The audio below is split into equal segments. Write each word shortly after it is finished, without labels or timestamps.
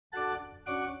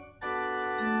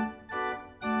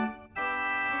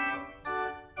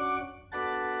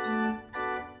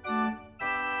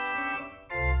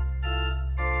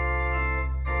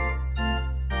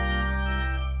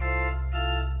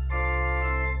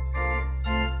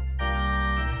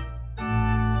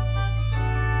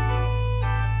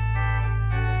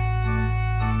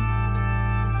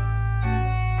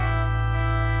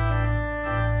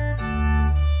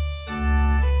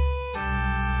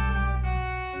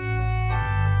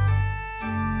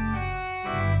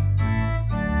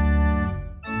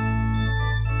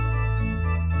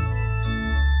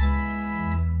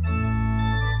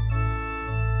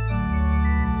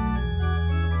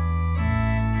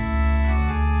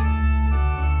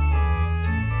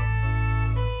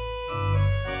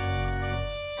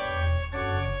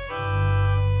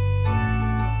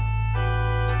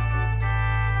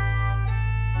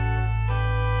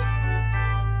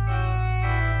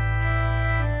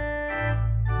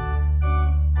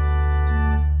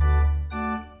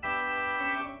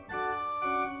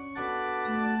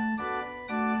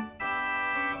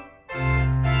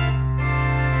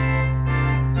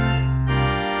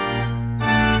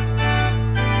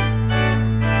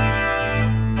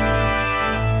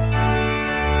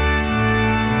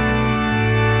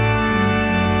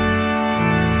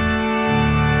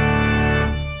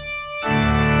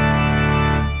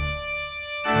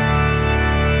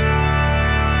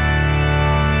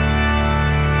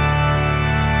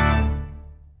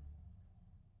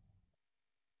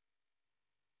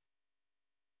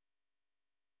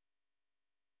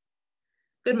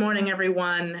Good morning,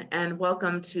 everyone, and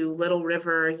welcome to Little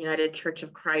River United Church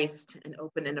of Christ, an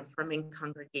open and affirming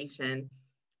congregation.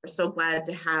 We're so glad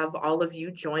to have all of you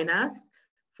join us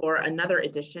for another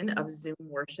edition of Zoom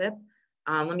worship.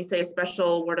 Let me say a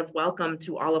special word of welcome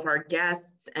to all of our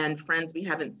guests and friends we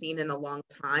haven't seen in a long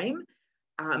time.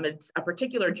 It's a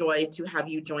particular joy to have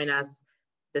you join us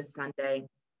this Sunday.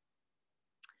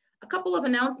 A couple of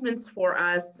announcements for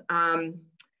us.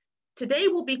 Today,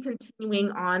 we'll be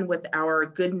continuing on with our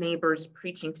Good Neighbors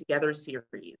Preaching Together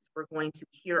series. We're going to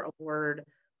hear a word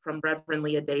from Reverend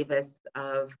Leah Davis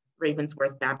of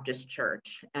Ravensworth Baptist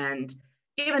Church. And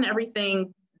given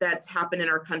everything that's happened in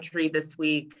our country this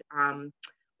week,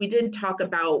 we did talk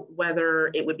about whether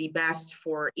it would be best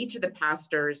for each of the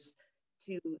pastors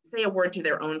to say a word to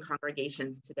their own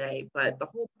congregations today. But the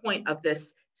whole point of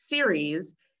this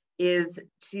series is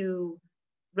to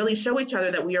really show each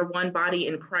other that we are one body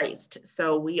in Christ.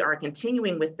 So we are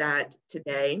continuing with that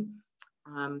today.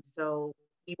 So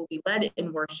we will be led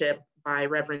in worship by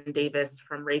Reverend Davis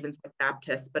from Ravensworth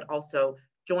Baptist, but also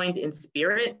joined in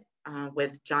spirit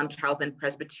with John Calvin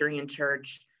Presbyterian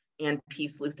Church and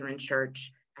Peace Lutheran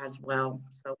Church as well.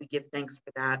 So we give thanks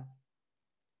for that.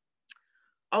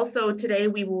 Also today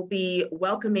we will be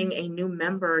welcoming a new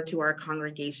member to our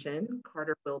congregation,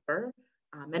 Carter Wilbur.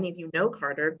 Many of you know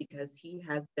Carter because he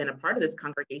has been a part of this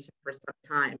congregation for some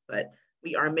time, but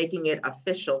we are making it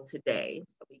official today,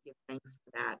 so we give thanks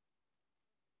for that.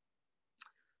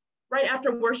 Right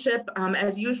after worship,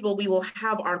 as usual, we will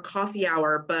have our coffee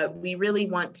hour, but we really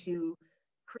want to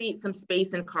create some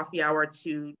space in coffee hour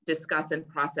to discuss and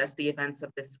process the events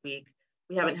of this week.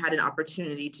 We haven't had an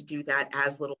opportunity to do that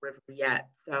as Little River yet,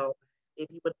 so if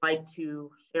you would like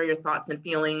to share your thoughts and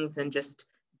feelings and just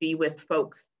be with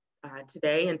folks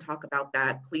today and talk about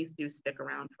that, please do stick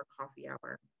around for coffee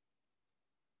hour.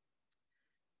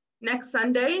 Next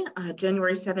Sunday,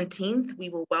 January 17th, we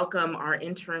will welcome our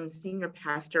interim senior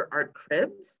pastor, Art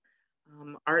Cribbs.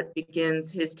 Art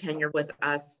begins his tenure with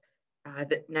us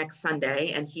next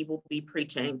Sunday, and he will be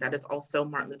preaching. That is also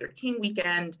Martin Luther King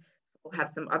weekend. We'll have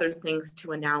some other things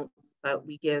to announce, but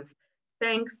we give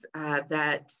thanks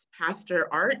that Pastor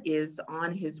Art is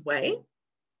on his way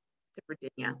to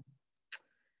Virginia.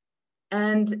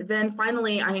 And then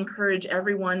finally, I encourage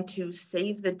everyone to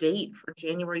save the date for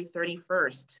January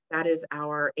 31st. That is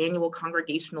our annual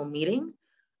congregational meeting,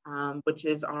 which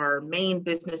is our main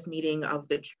business meeting of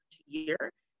the church year.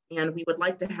 And we would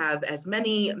like to have as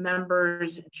many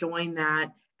members join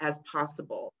that as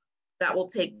possible. That will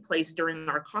take place during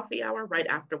our coffee hour right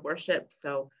after worship.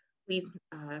 So please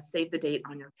save the date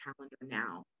on your calendar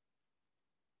now.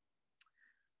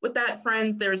 With that,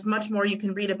 friends, there's much more you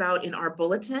can read about in our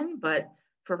bulletin, but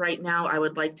for right now, I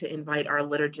would like to invite our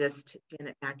liturgist,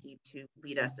 Janet Mackey, to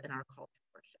lead us in our call to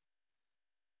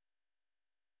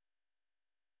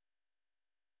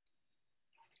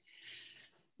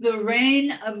worship. The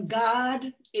reign of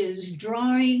God is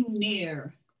drawing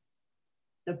near.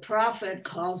 The prophet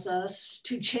calls us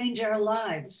to change our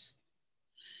lives.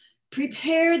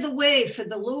 Prepare the way for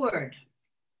the Lord,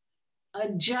 a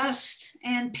just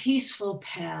and peaceful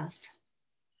path.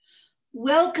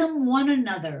 Welcome one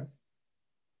another,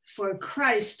 for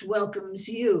Christ welcomes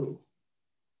you.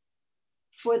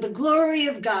 For the glory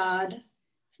of God,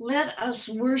 let us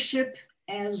worship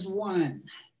as one.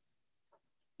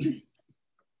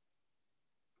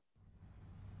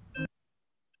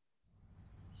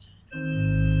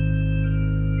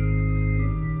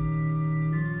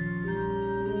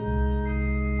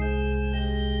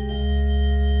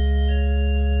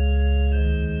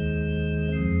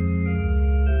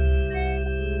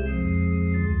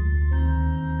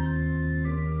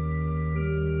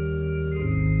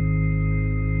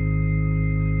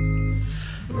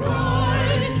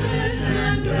 Brightest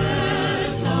and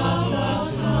best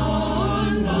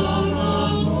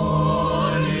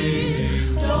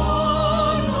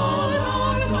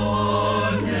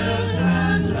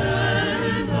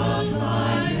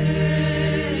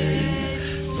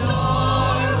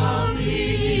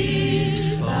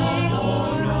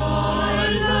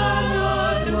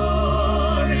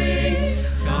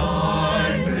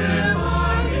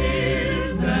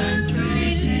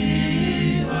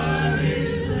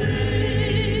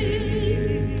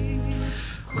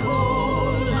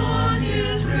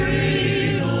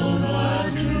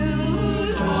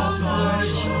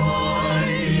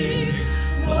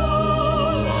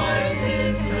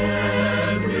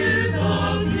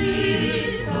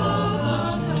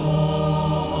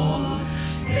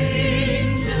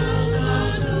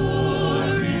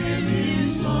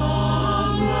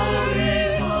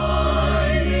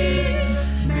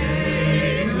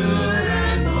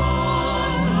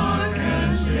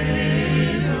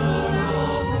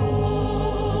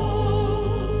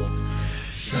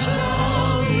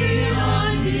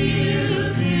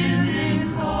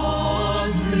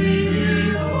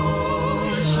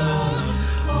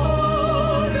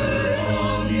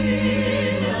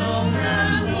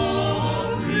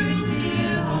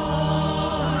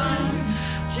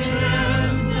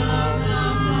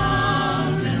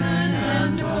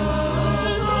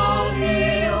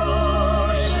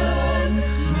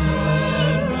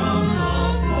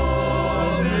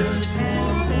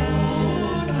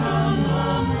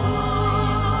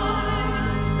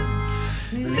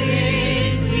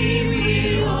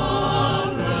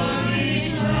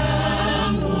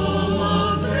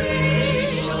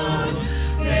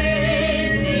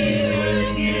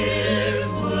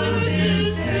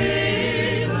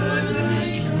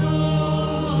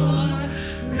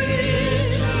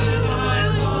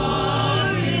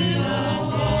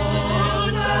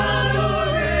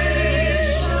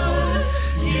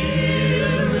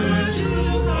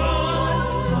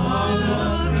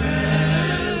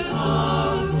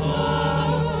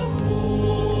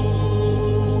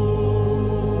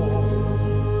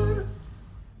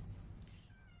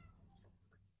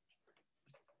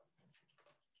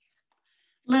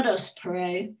Let us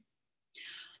pray.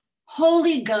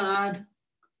 Holy God,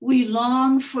 we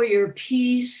long for your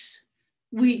peace.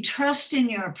 We trust in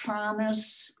your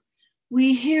promise.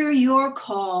 We hear your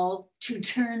call to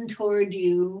turn toward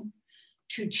you,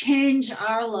 to change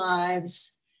our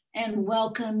lives and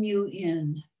welcome you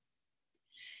in.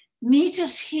 Meet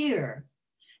us here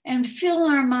and fill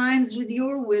our minds with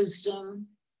your wisdom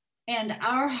and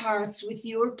our hearts with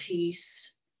your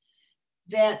peace,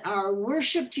 that our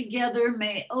worship together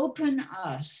may open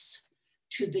us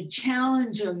to the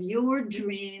challenge of your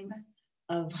dream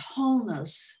of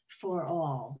wholeness for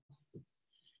all.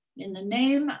 In the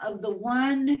name of the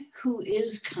one who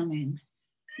is coming,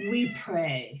 we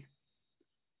pray.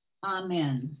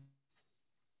 Amen.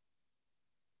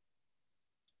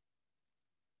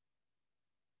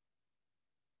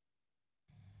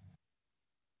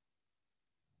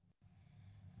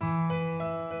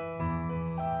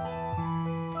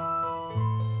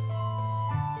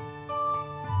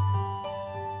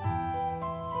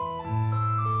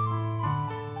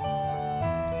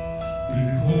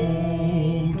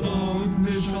 Behold,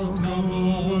 darkness shall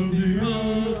cover the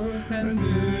earth, and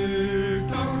thick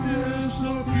darkness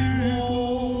the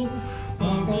people.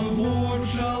 But the Lord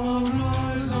shall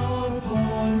arise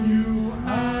upon you,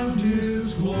 and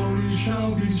his glory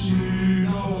shall be seen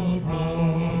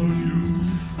upon you.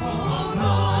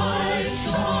 Arise,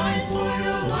 shine, for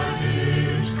your light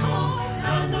is come,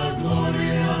 and the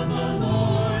glory of the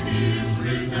Lord is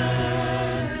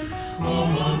risen.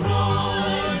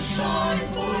 Arise, shine,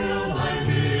 for your light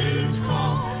is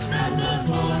come, and the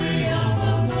glory of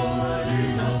the Lord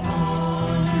is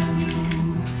upon you.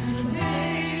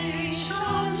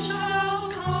 Nations shall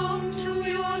come to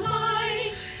your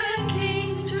light, and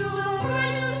kings to the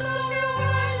brightness of your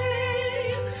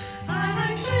rising. And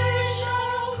they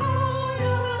shall call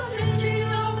you the city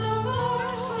of the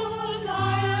Lord, the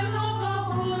Zion of the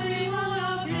Holy One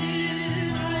of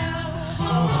Israel.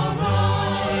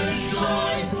 Arise,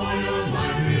 shine, for your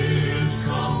light is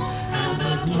come, and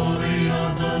the glory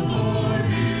of the Lord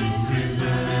is risen.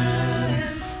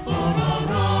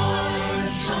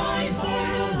 Arise, shine, for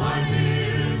your light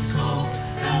is come,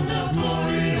 and the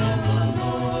glory of the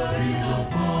Lord is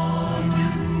upon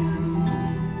you.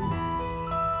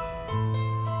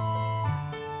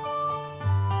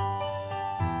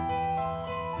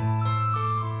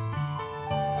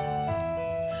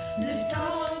 Lift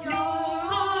up your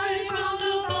eyes round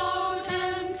about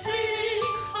and see,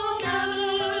 all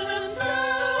gather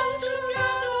themselves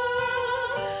together,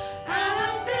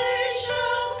 and they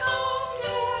shall come,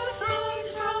 your sons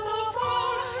from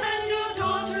afar, and your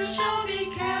daughters shall be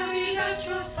carried at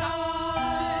your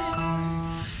side.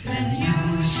 And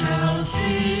you shall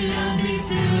see and be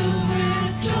filled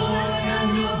with joy, and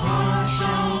your heart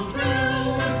shall thrill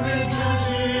with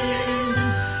rejoicing.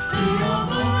 The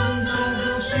abundance of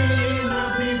the sea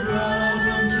will be brought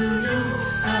unto you,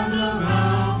 and the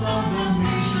wealth of the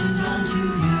nations unto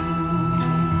you.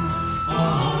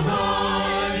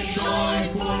 Arise, shine,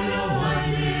 for your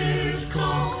light is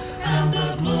come, and the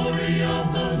glory of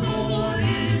the Lord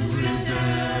is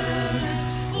risen.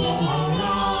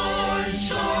 Arise,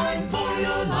 shine, for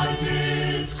your light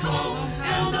is come,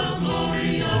 and the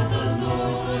glory of the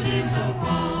Lord is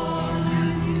upon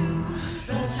you.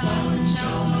 The sun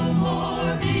shall no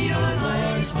more be your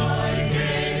light by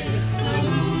day, the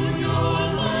moon your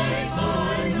light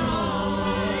by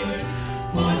night.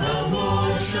 For the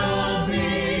Lord shall be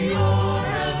your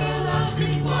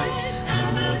everlasting light, and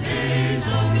the days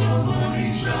of your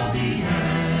mourning shall be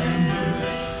ended.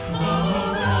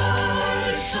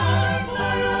 Arise, shine,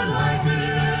 for your light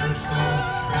is come,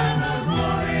 and the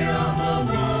glory of the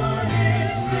Lord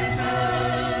is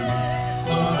risen.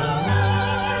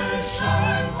 Arise,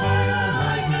 shine, for your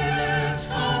light is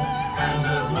come, and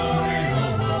the glory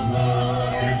of the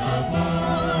Lord is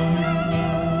upon you.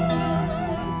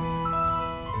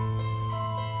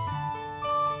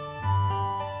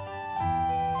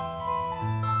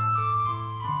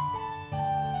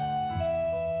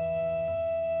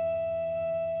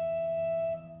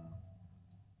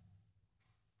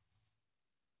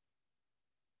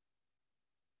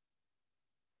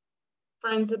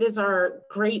 Friends, it is our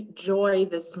great joy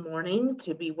this morning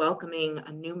to be welcoming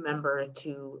a new member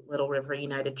to Little River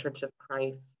United Church of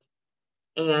Christ.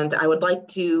 And I would like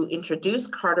to introduce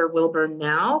Carter Wilburn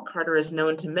now. Carter is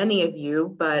known to many of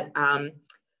you, but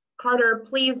Carter,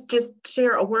 please just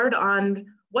share a word on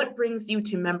what brings you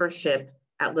to membership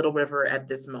at Little River at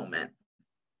this moment.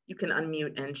 You can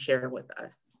unmute and share with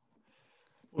us.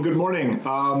 Well, good morning.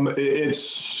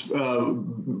 It's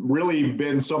really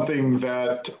been something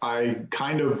that I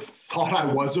kind of thought I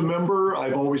was a member.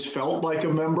 I've always felt like a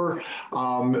member.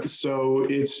 So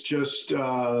it's just,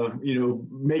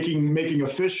 making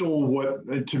official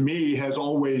what to me has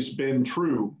always been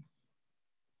true.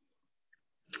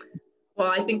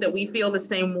 Well, I think that we feel the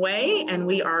same way, and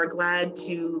we are glad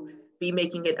to be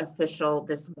making it official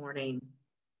this morning.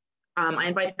 I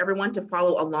invite everyone to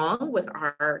follow along with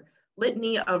our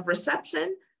litany of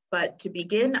reception, but to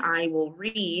begin, I will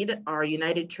read our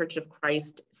United Church of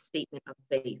Christ statement of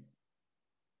faith.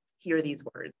 Hear these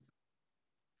words.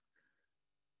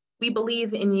 We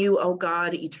believe in you, O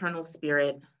God, eternal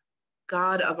Spirit,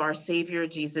 God of our Savior,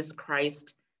 Jesus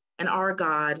Christ, and our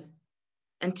God,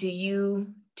 and to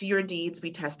your deeds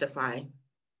we testify.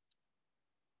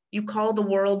 You call the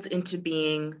worlds into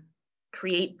being,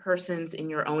 create persons in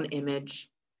your own image,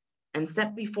 and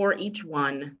set before each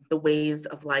one the ways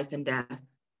of life and death.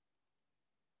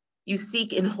 You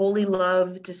seek in holy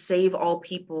love to save all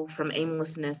people from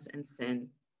aimlessness and sin.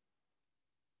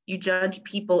 You judge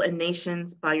people and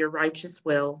nations by your righteous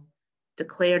will,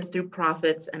 declared through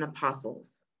prophets and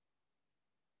apostles.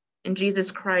 In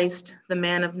Jesus Christ, the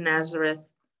man of Nazareth,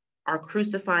 our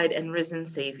crucified and risen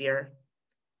Savior,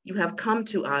 you have come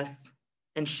to us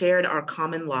and shared our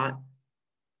common lot,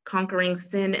 conquering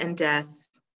sin and death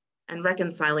and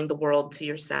reconciling the world to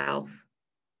yourself.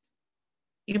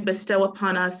 You bestow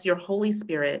upon us your Holy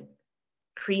Spirit,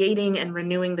 creating and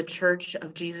renewing the Church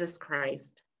of Jesus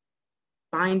Christ,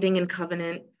 binding in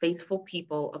covenant faithful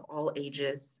people of all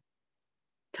ages,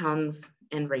 tongues,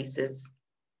 and races.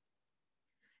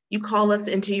 You call us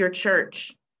into your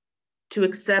church to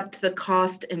accept the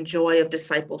cost and joy of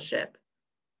discipleship,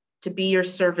 to be your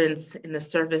servants in the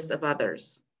service of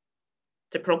others,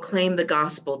 to proclaim the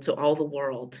gospel to all the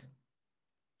world,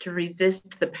 to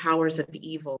resist the powers of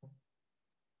evil,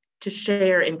 to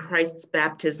share in Christ's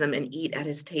baptism and eat at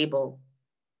his table,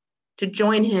 to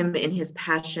join him in his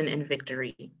passion and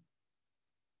victory.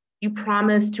 You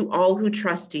promise to all who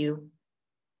trust you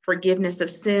forgiveness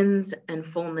of sins and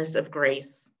fullness of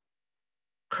grace,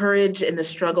 courage in the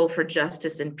struggle for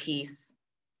justice and peace,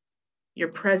 your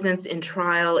presence in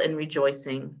trial and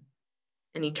rejoicing,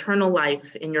 and eternal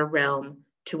life in your realm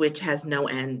to which has no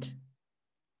end.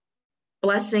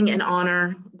 Blessing and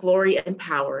honor, glory and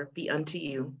power be unto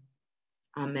you.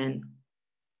 Amen.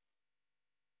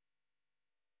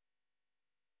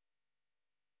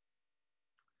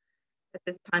 At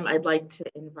this time, I'd like to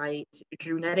invite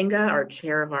Drew Nettinga, our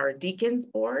chair of our Deacons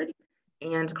Board,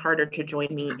 and Carter to join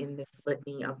me in this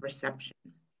litany of reception.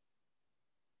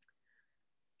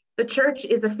 The church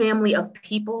is a family of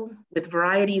people with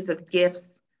varieties of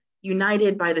gifts,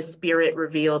 united by the Spirit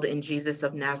revealed in Jesus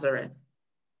of Nazareth.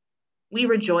 We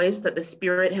rejoice that the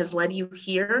Spirit has led you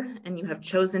here and you have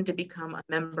chosen to become a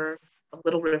member of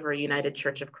Little River United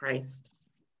Church of Christ.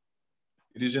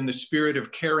 It is in the spirit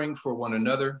of caring for one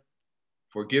another,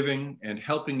 forgiving and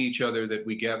helping each other that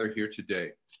we gather here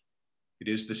today. It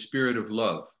is the spirit of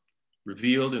love,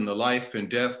 revealed in the life and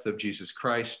death of Jesus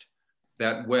Christ,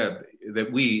 that web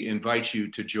that we invite you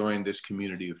to join this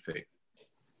community of faith.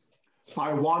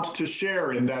 I want to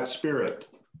share in that spirit.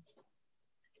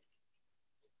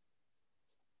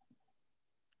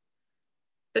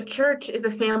 The church is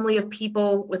a family of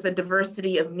people with a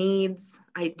diversity of needs,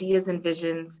 ideas, and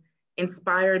visions,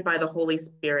 inspired by the Holy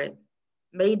Spirit,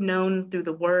 made known through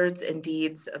the words and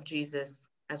deeds of Jesus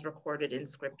as recorded in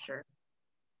Scripture.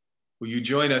 Will you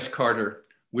join us, Carter,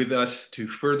 with us to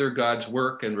further God's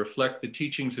work and reflect the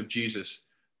teachings of Jesus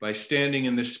by standing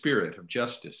in the spirit of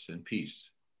justice and peace?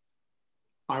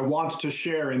 I want to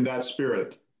share in that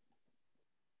spirit.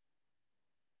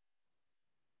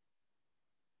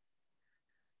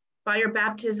 By your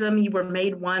baptism, you were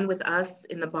made one with us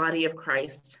in the body of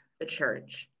Christ, the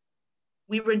church.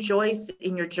 We rejoice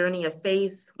in your journey of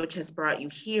faith, which has brought you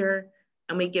here,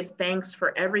 and we give thanks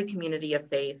for every community of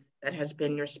faith that has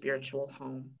been your spiritual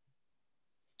home.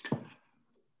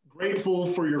 Grateful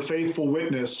for your faithful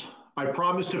witness, I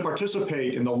promise to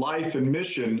participate in the life and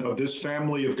mission of this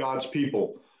family of God's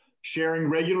people, sharing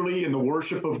regularly in the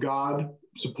worship of God,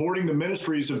 supporting the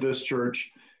ministries of this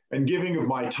church, and giving of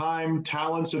my time,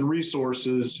 talents, and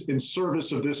resources in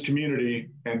service of this community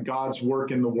and God's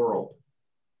work in the world.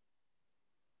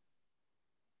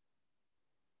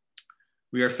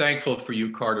 We are thankful for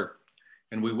you, Carter,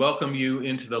 and we welcome you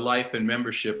into the life and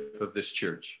membership of this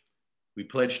church. We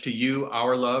pledge to you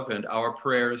our love and our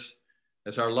prayers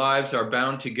as our lives are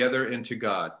bound together into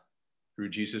God through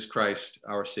Jesus Christ,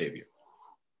 our Savior.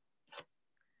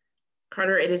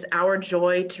 Carter, it is our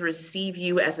joy to receive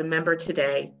you as a member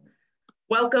today.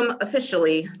 Welcome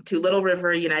officially to Little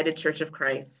River United Church of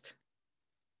Christ.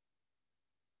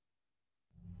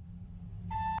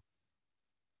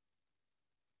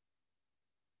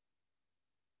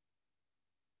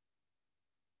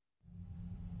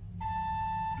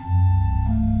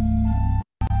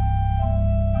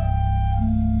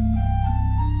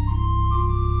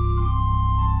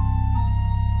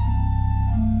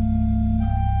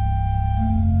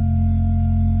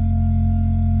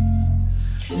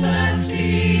 Blessed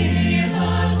be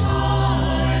the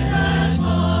tie that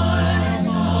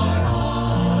binds our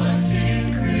hearts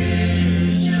in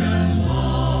Christian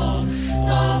love,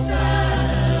 the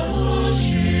fellowship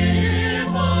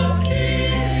of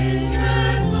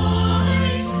kindred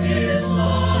minds is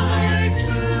like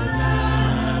to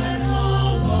that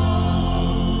above.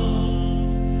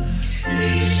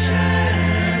 We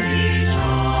share each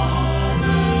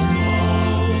other's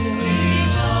woes,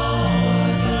 each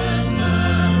other's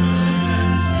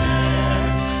burdens bear.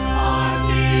 Our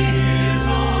fears,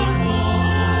 our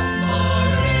hopes, our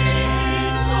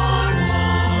aims are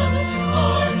one,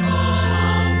 our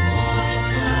comfort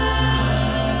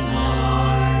and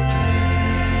our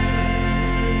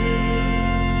cares.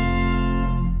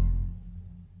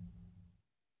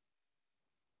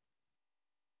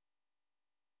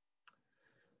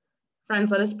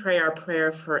 Friends, let us pray our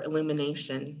prayer for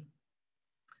illumination.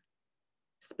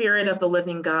 Spirit of the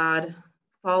living God,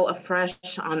 fall afresh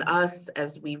on us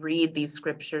as we read these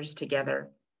scriptures together.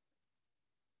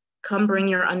 Come bring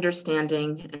your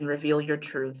understanding and reveal your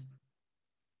truth.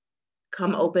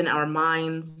 Come open our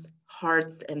minds,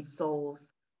 hearts, and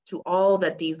souls to all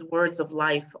that these words of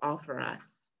life offer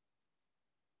us.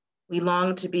 We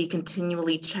long to be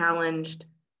continually challenged,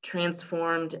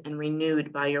 transformed, and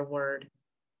renewed by your word.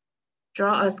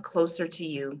 Draw us closer to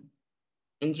you.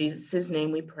 In Jesus'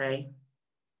 name we pray.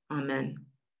 Amen.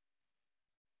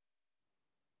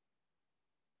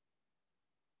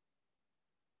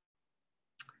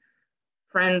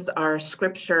 Friends, our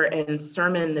scripture and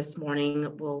sermon this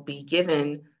morning will be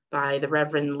given by the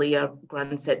Reverend Leah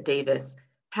Davis,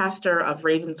 pastor of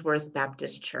Ravensworth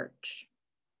Baptist Church.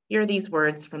 Hear these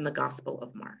words from the Gospel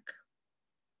of Mark.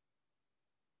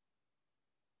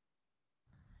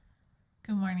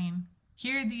 Good morning.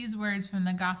 Hear these words from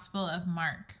the Gospel of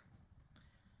Mark.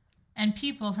 And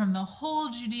people from the whole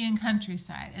Judean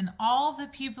countryside and all the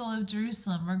people of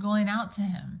Jerusalem were going out to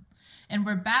him and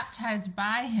were baptized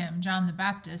by him, John the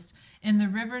Baptist, in the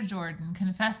river Jordan,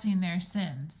 confessing their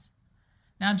sins.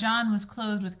 Now John was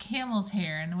clothed with camel's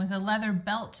hair and with a leather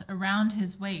belt around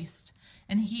his waist,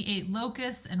 and he ate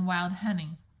locusts and wild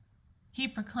honey. He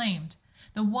proclaimed,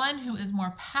 "The one who is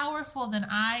more powerful than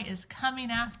I is coming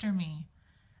after me.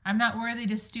 I'm not worthy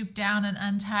to stoop down and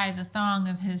untie the thong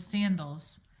of his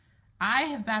sandals. I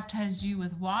have baptized you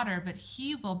with water, but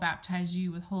he will baptize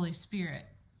you with Holy Spirit."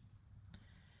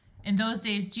 In those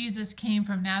days, Jesus came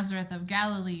from Nazareth of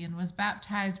Galilee and was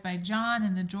baptized by John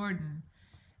in the Jordan.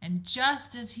 And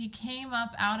just as he came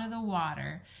up out of the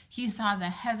water, he saw the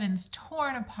heavens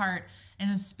torn apart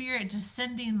and the Spirit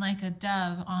descending like a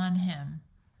dove on him.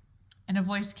 And a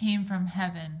voice came from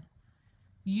heaven,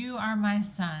 "You are my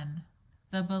Son,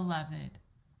 the Beloved.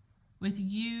 With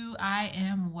you I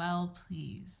am well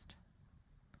pleased."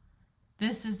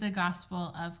 This is the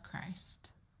gospel of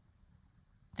Christ.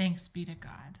 Thanks be to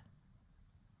God.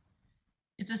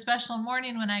 It's a special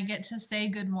morning when I get to say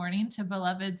good morning to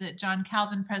beloveds at John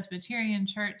Calvin Presbyterian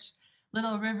Church,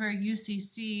 Little River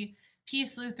UCC,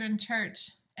 Peace Lutheran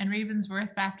Church, and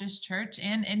Ravensworth Baptist Church,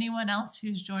 and anyone else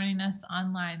who's joining us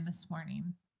online this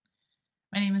morning.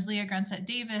 My name is Leah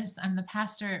Davis. I'm the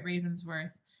pastor at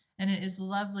Ravensworth, and it is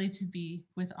lovely to be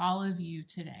with all of you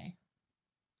today.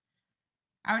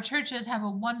 Our churches have a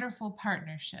wonderful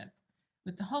partnership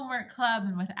with the Homework Club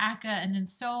and with ACCA and in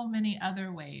so many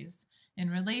other ways, in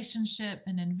relationship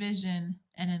and in vision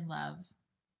and in love.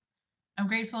 I'm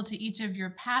grateful to each of your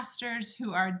pastors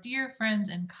who are dear friends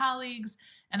and colleagues,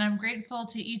 and I'm grateful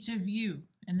to each of you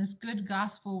in this good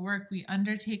gospel work we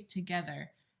undertake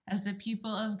together as the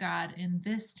people of God in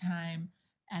this time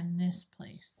and this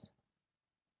place.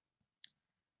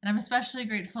 And I'm especially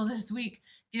grateful this week,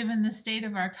 given the state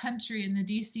of our country in the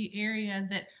DC area,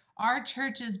 that our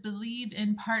churches believe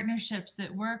in partnerships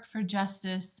that work for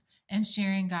justice and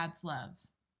sharing God's love.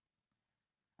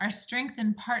 Our strength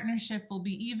in partnership will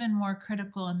be even more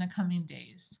critical in the coming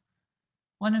days.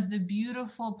 One of the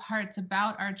beautiful parts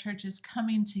about our churches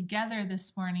coming together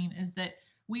this morning is that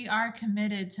we are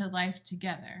committed to life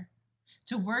together,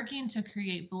 to working to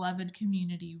create beloved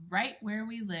community right where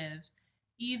we live,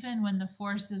 even when the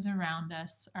forces around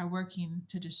us are working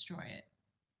to destroy it.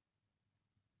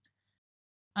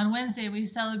 On Wednesday, we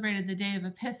celebrated the day of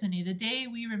Epiphany, the day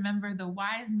we remember the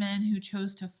wise men who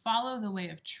chose to follow the way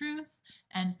of truth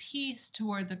and peace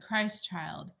toward the Christ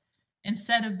child,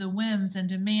 instead of the whims and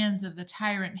demands of the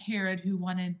tyrant Herod, who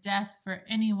wanted death for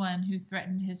anyone who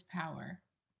threatened his power.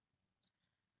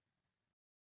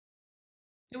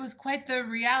 It was quite the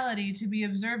reality to be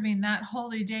observing that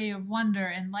holy day of wonder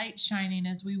and light shining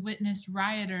as we witnessed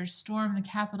rioters storm the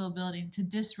Capitol building to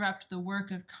disrupt the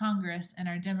work of Congress and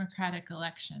our democratic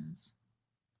elections.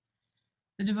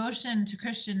 The devotion to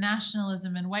Christian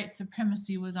nationalism and white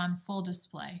supremacy was on full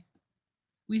display.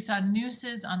 We saw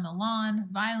nooses on the lawn,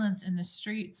 violence in the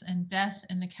streets, and death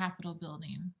in the Capitol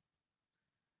building.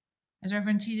 As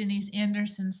Reverend T. Denise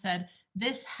Anderson said,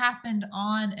 this happened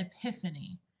on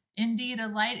Epiphany. Indeed, a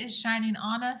light is shining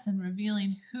on us and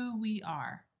revealing who we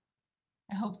are.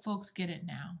 I hope folks get it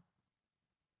now.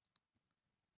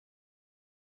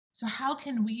 So how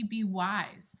can we be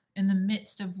wise in the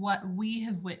midst of what we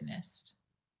have witnessed?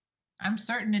 I'm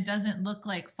certain it doesn't look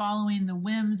like following the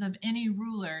whims of any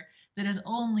ruler that is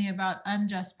only about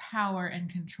unjust power and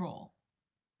control.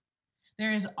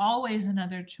 There is always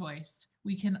another choice.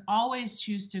 We can always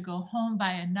choose to go home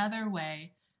by another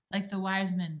way, like the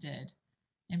wise men did,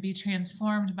 and be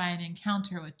transformed by an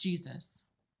encounter with Jesus.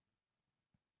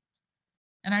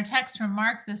 In our text from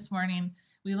Mark this morning,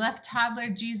 we left toddler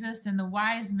Jesus and the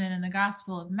wise men in the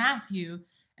Gospel of Matthew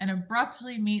and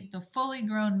abruptly meet the fully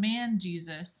grown man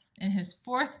Jesus in his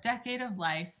 4th decade of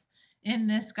life in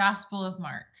this Gospel of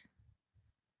Mark.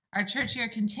 Our church year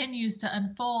continues to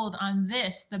unfold on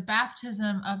this, the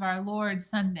baptism of our Lord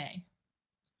Sunday.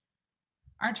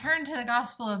 Our turn to the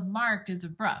Gospel of Mark is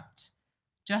abrupt.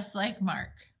 Just like Mark.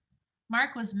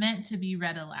 Mark was meant to be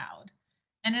read aloud,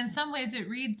 and in some ways it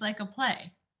reads like a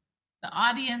play. The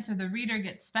audience or the reader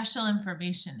gets special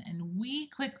information, and we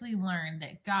quickly learn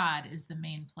that God is the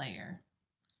main player.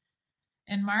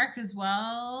 And Mark is,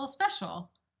 well,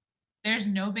 special. There's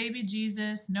no baby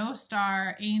Jesus, no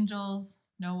star, angels,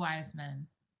 no wise men.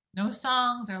 No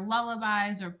songs or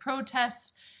lullabies or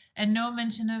protests, and no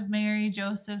mention of Mary,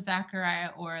 Joseph, Zachariah,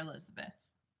 or Elizabeth.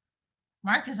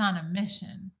 Mark is on a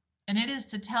mission, and it is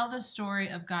to tell the story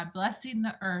of God blessing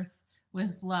the earth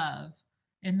with love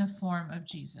in the form of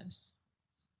Jesus.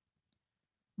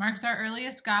 Mark's our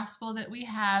earliest gospel that we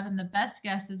have, and the best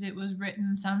guess is it was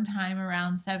written sometime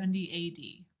around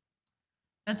 70 AD.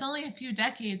 That's only a few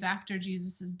decades after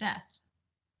Jesus' death.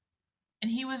 And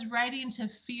he was writing to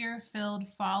fear-filled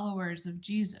followers of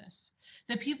Jesus.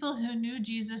 The people who knew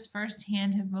Jesus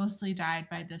firsthand have mostly died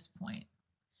by this point.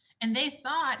 And they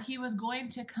thought he was going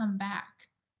to come back,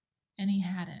 and he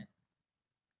hadn't.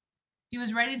 He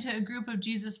was writing to a group of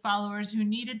Jesus followers who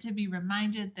needed to be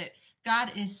reminded that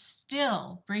God is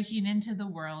still breaking into the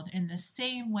world in the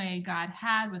same way God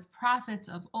had with prophets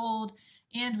of old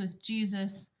and with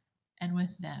Jesus and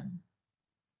with them.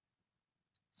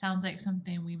 Sounds like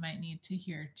something we might need to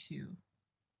hear too.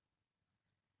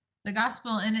 The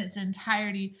gospel in its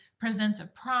entirety presents a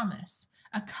promise,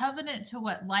 a covenant to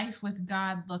what life with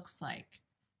God looks like,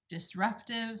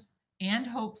 disruptive and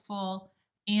hopeful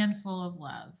and full of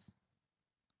love.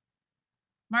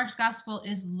 Mark's gospel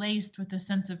is laced with a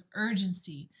sense of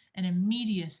urgency and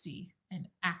immediacy and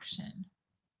action.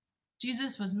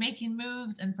 Jesus was making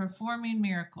moves and performing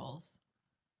miracles.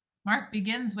 Mark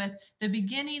begins with the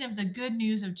beginning of the good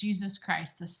news of Jesus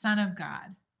Christ, the Son of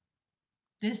God.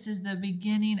 This is the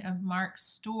beginning of Mark's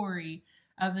story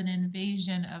of an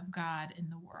invasion of God in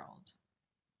the world.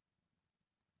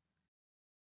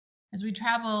 As we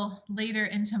travel later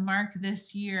into Mark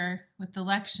this year with the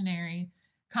lectionary,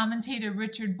 commentator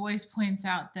Richard Boyce points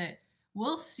out that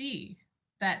we'll see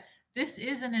that this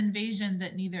is an invasion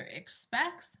that neither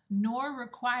expects nor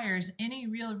requires any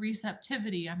real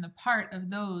receptivity on the part of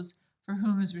those for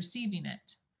whom is receiving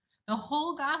it. The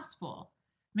whole gospel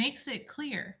makes it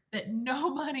clear that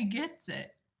nobody gets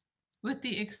it, with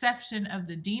the exception of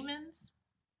the demons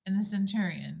and the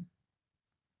centurion.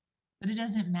 But it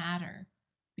doesn't matter,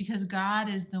 because God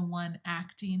is the one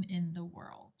acting in the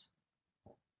world.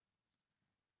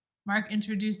 Mark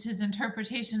introduced his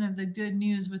interpretation of the good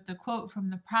news with the quote from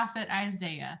the prophet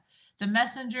Isaiah. The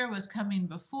messenger was coming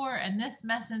before, and this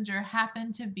messenger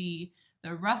happened to be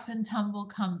the rough and tumble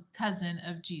cousin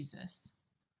of Jesus.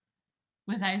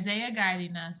 With Isaiah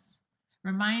guiding us,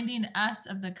 reminding us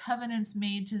of the covenants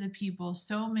made to the people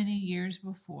so many years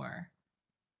before,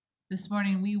 this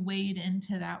morning we wade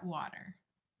into that water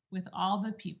with all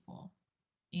the people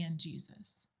and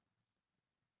Jesus.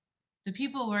 The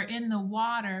people were in the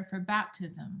water for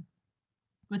baptism,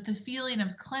 with the feeling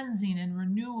of cleansing and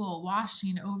renewal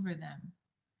washing over them.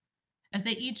 As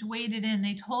they each waded in,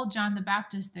 they told John the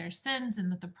Baptist their sins,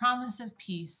 and with the promise of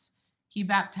peace, he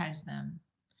baptized them,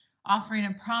 offering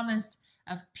a promise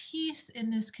of peace in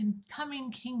this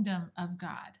coming kingdom of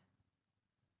God.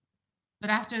 But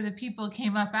after the people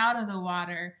came up out of the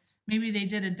water, maybe they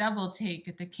did a double take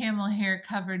at the camel hair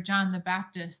covered John the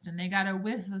Baptist, and they got a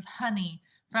whiff of honey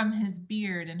from his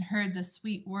beard and heard the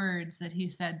sweet words that he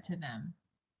said to them.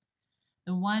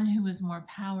 The one who is more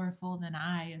powerful than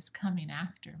I is coming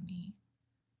after me.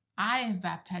 I have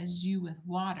baptized you with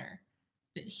water,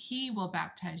 but he will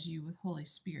baptize you with Holy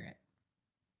Spirit.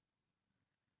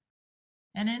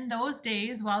 And in those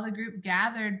days, while the group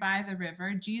gathered by the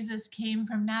river, Jesus came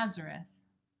from Nazareth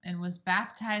and was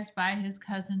baptized by his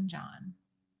cousin John.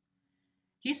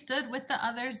 He stood with the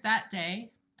others that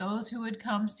day, those who had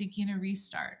come seeking a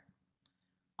restart.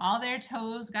 All their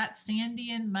toes got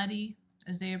sandy and muddy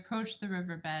as they approached the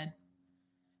riverbed.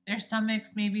 Their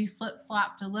stomachs maybe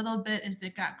flip-flopped a little bit as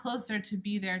it got closer to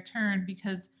be their turn,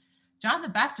 because John the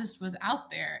Baptist was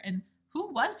out there, and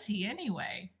who was he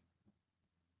anyway?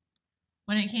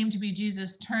 When it came to be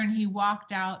Jesus' turn, he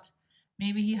walked out.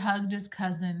 Maybe he hugged his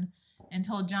cousin and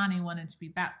told John he wanted to be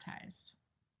baptized.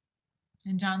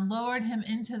 And John lowered him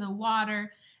into the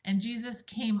water, and Jesus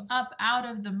came up out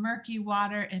of the murky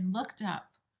water and looked up.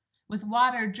 With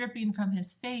water dripping from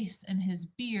his face and his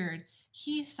beard,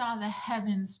 he saw the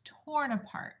heavens torn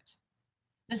apart,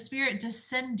 the Spirit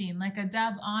descending like a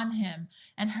dove on him,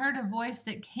 and heard a voice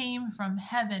that came from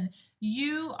heaven,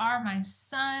 "You are my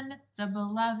Son, the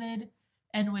beloved,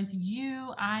 and with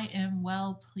you I am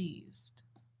well pleased."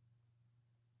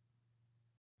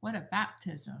 What a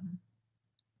baptism.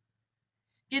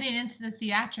 Getting into the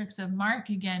theatrics of Mark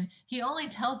again, he only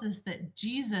tells us that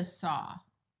Jesus saw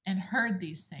and heard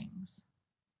these things.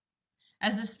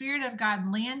 As the Spirit of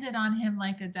God landed on him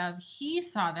like a dove, he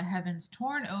saw the heavens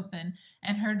torn open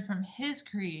and heard from his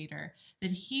Creator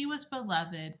that he was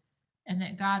beloved and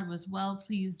that God was well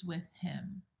pleased with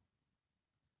him.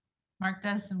 Mark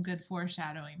does some good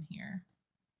foreshadowing here.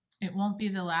 It won't be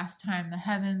the last time the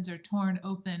heavens are torn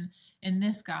open in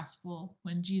this gospel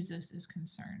when Jesus is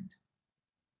concerned.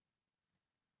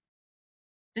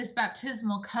 This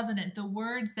baptismal covenant, the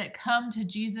words that come to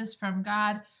Jesus from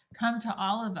God, come to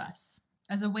all of us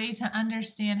as a way to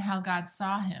understand how God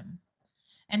saw him,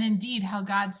 and indeed how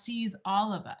God sees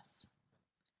all of us.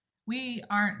 We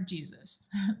aren't Jesus.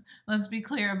 Let's be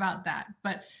clear about that.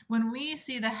 But when we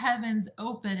see the heavens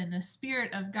open and the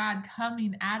Spirit of God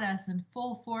coming at us in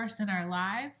full force in our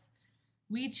lives,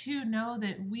 we too know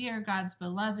that we are God's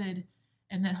beloved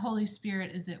and that Holy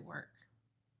Spirit is at work.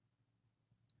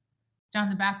 John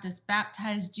the Baptist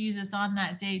baptized Jesus on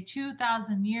that day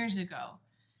 2,000 years ago,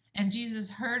 and Jesus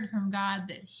heard from God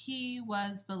that he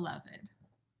was beloved.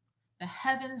 The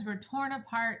heavens were torn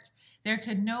apart. There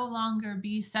could no longer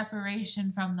be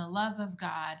separation from the love of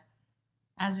God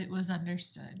as it was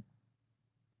understood.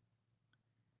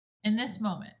 In this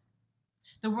moment,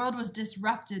 the world was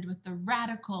disrupted with the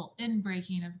radical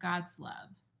inbreaking of God's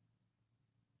love.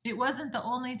 It wasn't the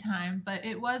only time, but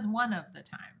it was one of the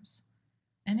times.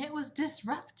 And it was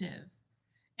disruptive.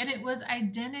 And it was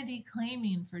identity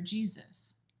claiming for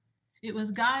Jesus. It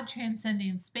was God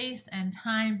transcending space and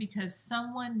time because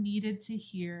someone needed to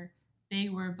hear they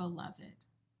were beloved.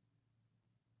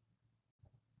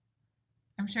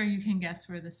 I'm sure you can guess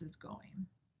where this is going.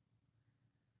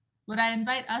 What I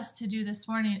invite us to do this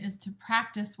morning is to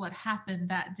practice what happened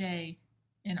that day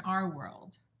in our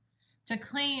world. To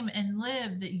claim and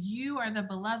live that you are the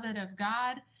beloved of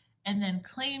God, and then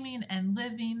claiming and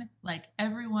living like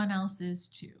everyone else is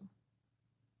too.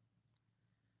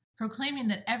 Proclaiming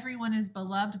that everyone is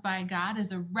beloved by God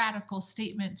is a radical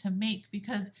statement to make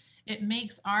because it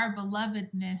makes our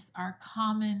belovedness our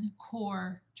common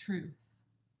core truth.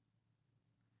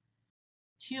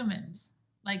 Humans,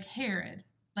 like Herod,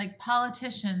 like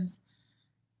politicians,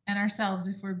 and ourselves,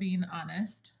 if we're being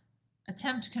honest,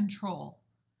 attempt control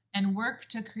and work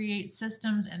to create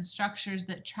systems and structures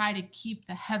that try to keep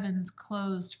the heavens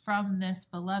closed from this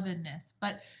belovedness.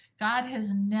 But God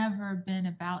has never been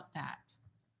about that.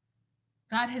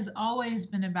 God has always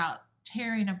been about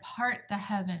tearing apart the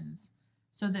heavens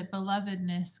so that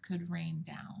belovedness could rain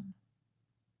down.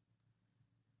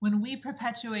 When we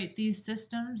perpetuate these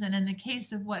systems, and in the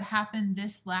case of what happened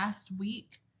this last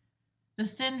week, the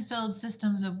sin-filled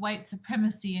systems of white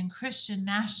supremacy and Christian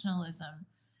nationalism,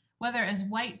 whether as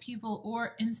white people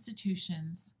or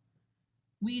institutions,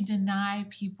 we deny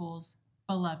people's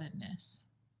belovedness.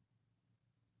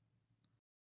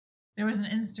 There was an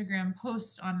Instagram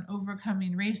post on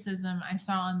overcoming racism I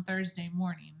saw on Thursday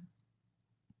morning.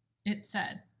 It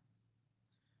said,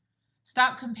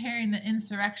 Stop comparing the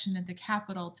insurrection at the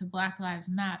Capitol to Black Lives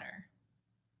Matter.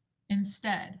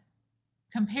 Instead,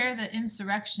 compare the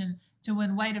insurrection to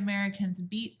when white Americans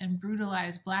beat and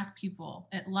brutalized Black people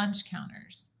at lunch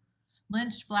counters,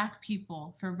 lynched Black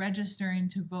people for registering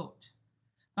to vote,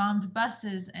 bombed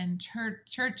buses and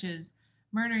churches,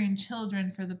 murdering children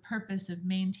for the purpose of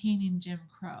maintaining Jim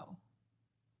Crow.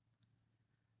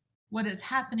 What is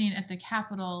happening at the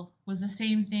Capitol was the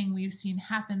same thing we've seen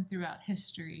happen throughout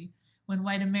history when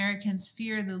white Americans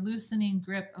fear the loosening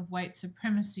grip of white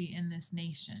supremacy in this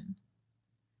nation.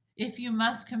 If you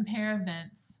must compare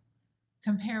events,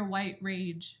 compare white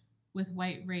rage with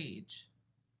white rage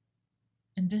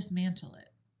and dismantle it.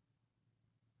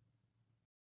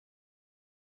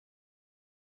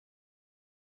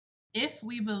 If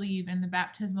we believe in the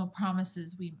baptismal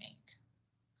promises we make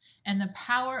and the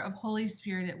power of Holy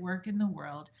Spirit at work in the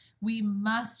world, we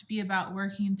must be about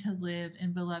working to live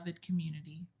in beloved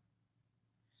community.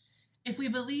 If we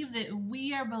believe that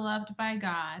we are beloved by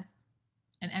God,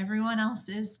 and everyone else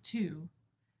is too,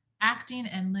 acting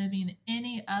and living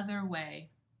any other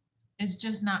way is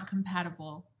just not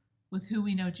compatible with who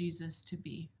we know Jesus to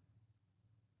be.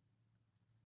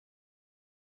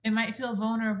 It might feel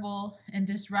vulnerable and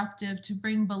disruptive to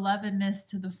bring belovedness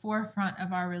to the forefront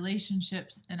of our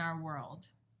relationships in our world.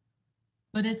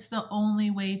 But it's the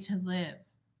only way to live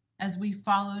as we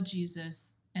follow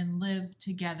Jesus and live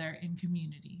together in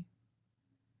community.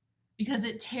 Because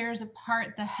it tears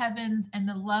apart the heavens and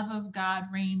the love of God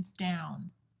rains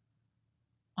down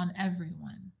on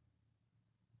everyone.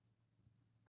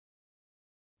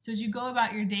 So as you go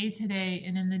about your day today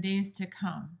and in the days to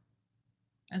come,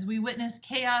 as we witness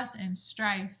chaos and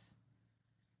strife,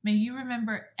 may you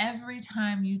remember every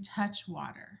time you touch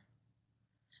water.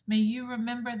 May you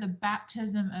remember the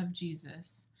baptism of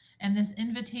Jesus and this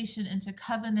invitation into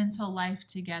covenantal life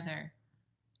together,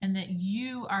 and that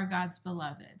you are God's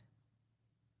beloved,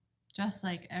 just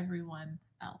like everyone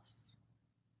else.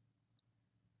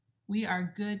 We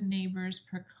are good neighbors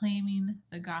proclaiming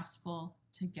the gospel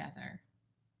together.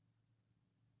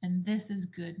 And this is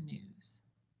good news.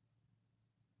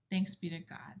 Thanks be to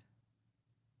God.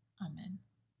 Amen.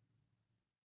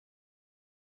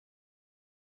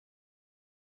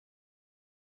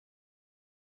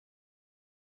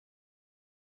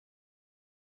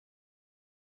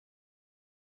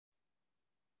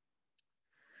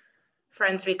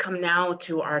 Friends, we come now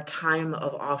to our time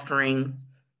of offering.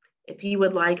 If you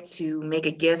would like to make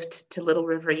a gift to Little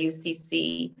River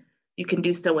UCC, you can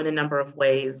do so in a number of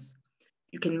ways.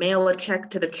 You can mail a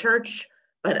check to the church,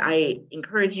 but I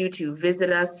encourage you to visit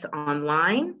us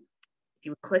online. If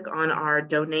you click on our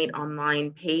Donate Online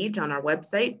page on our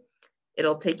website,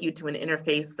 it'll take you to an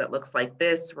interface that looks like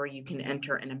this, where you can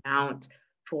enter an amount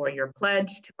for your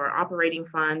pledge to our operating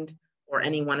fund or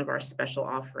any one of our special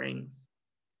offerings.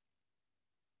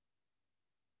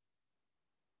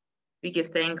 We give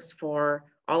thanks for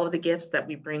all of the gifts that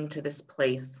we bring to this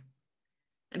place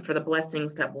and for the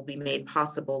blessings that will be made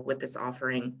possible with this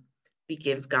offering. We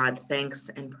give God thanks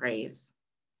and praise.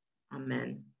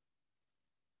 Amen.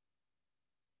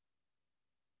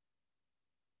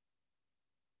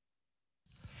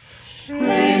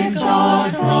 Praise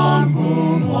God from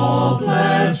whom all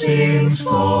blessings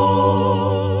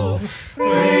flow.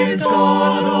 Praise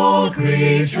God, all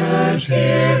creatures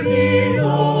here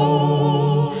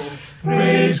below.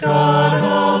 Praise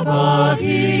God above,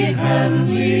 ye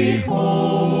heavenly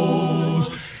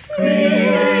hosts.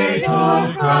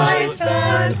 Creator, Christ,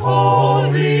 and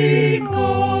Holy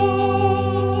Ghost.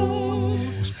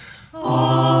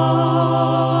 Amen.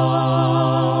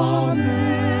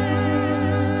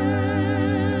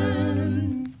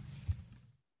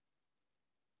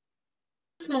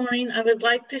 This morning, I would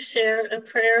like to share a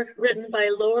prayer written by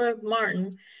Laura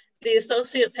Martin, the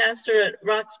associate pastor at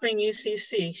Rock Spring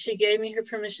UCC. She gave me her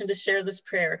permission to share this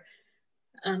prayer.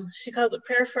 She calls it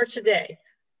Prayer for Today.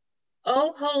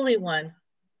 O Holy One,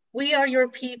 we are your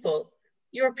people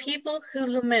who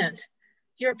lament,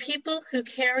 your people who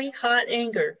carry hot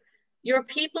anger, your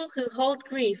people who hold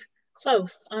grief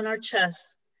close on our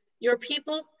chests, your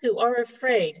people who are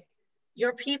afraid,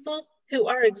 your people who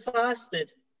are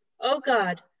exhausted. O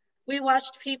God, we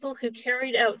watched people who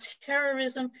carried out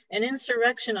terrorism and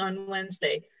insurrection on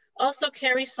Wednesday also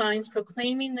carry signs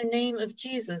proclaiming the name of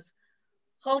Jesus,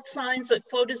 hold signs that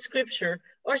quoted scripture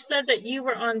or said that you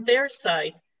were on their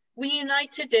side. We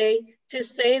unite today to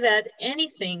say that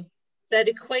anything that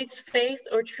equates faith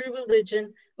or true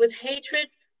religion with hatred,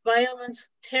 violence,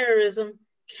 terrorism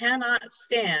cannot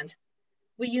stand.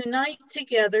 We unite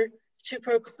together to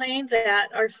proclaim that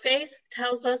our faith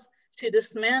tells us to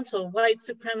dismantle white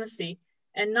supremacy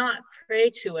and not pray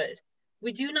to it.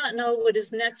 We do not know what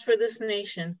is next for this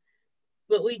nation,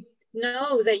 but we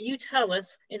know that you tell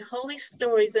us in holy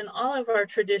stories and all of our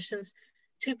traditions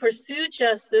to pursue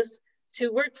justice,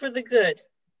 to work for the good,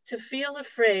 to feel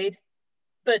afraid,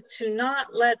 but to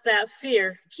not let that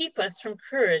fear keep us from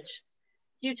courage.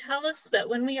 You tell us that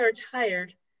when we are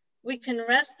tired, we can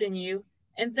rest in you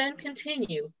and then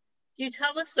continue. You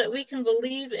tell us that we can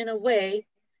believe in a way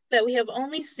that we have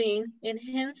only seen in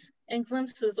hints and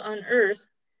glimpses on earth,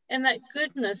 and that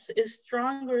goodness is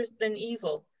stronger than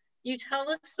evil. You tell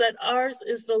us that ours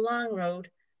is the long road,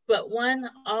 but one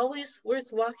always worth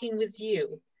walking with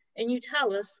you. And you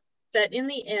tell us that in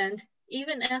the end,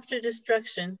 even after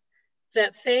destruction,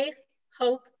 that faith,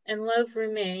 hope, and love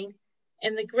remain,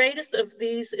 and the greatest of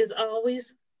these is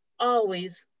always,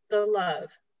 always the love.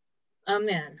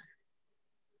 Amen.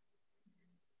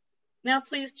 Now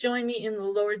please join me in the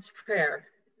Lord's Prayer.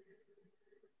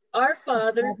 Our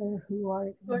Father, who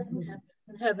art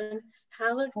in heaven,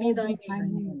 hallowed be thy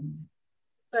name.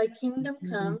 Thy kingdom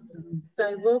come,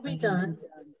 thy will be done,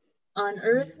 on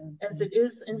earth as it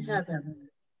is in heaven.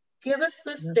 Give us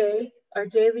this day our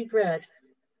daily bread.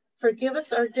 Forgive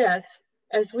us our debts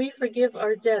as we forgive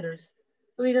our debtors.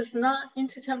 Lead us not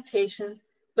into temptation,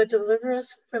 but deliver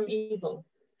us from evil.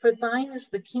 For thine is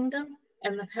the kingdom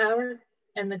and the power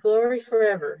and the glory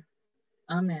forever.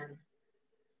 Amen.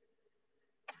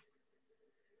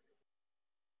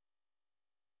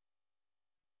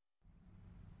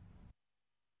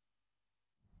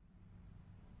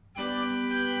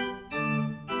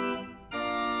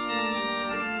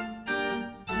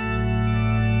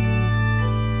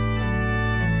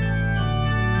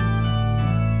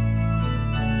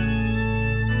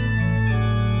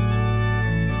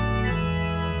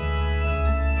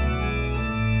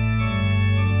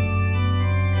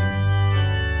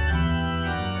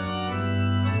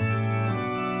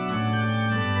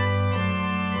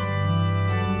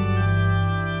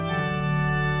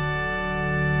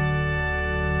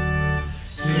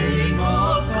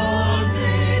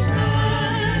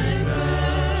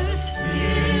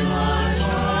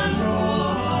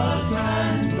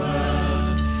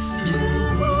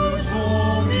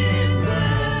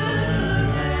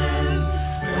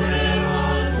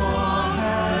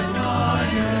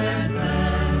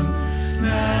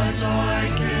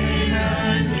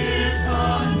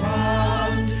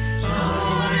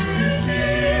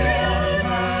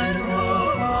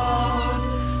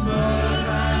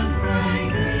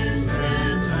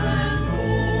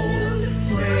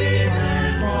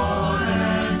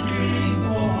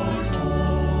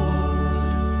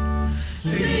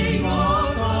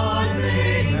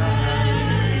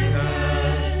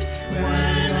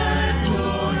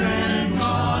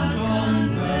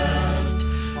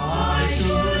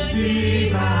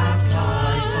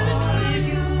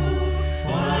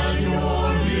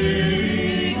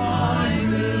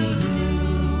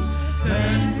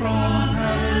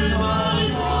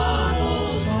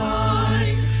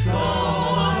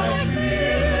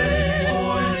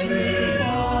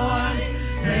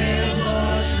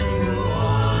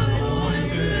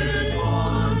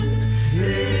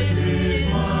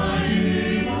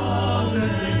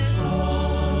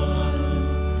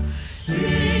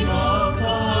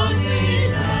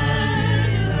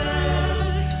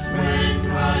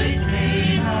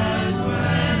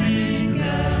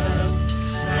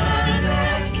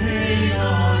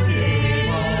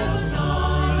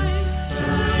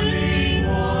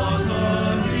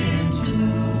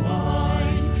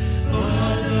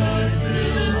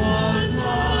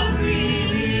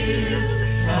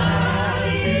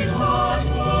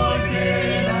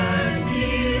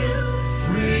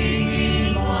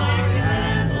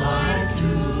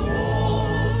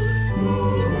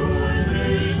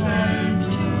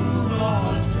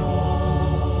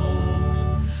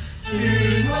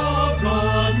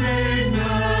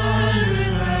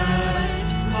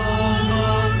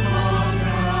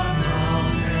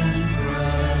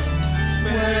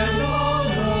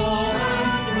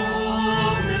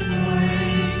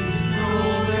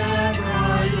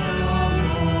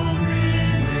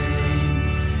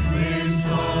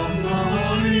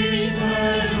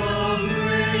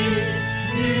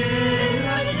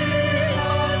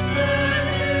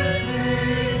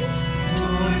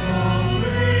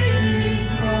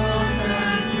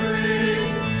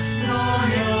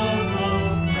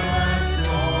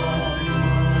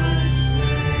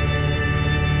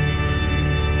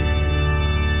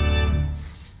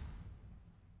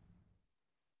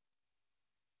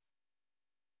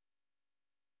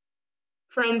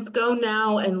 Friends, go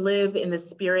now and live in the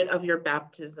spirit of your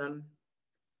baptism,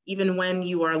 even when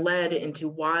you are led into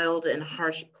wild and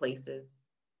harsh places.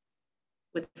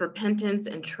 With repentance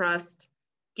and trust,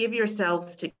 give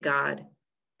yourselves to God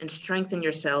and strengthen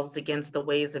yourselves against the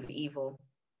ways of evil.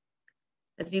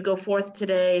 As you go forth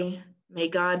today, may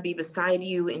God be beside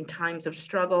you in times of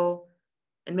struggle,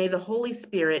 and may the Holy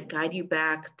Spirit guide you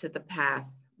back to the path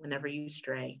whenever you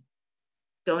stray.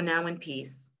 Go now in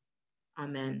peace.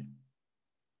 Amen.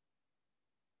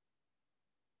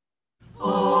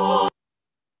 Oh.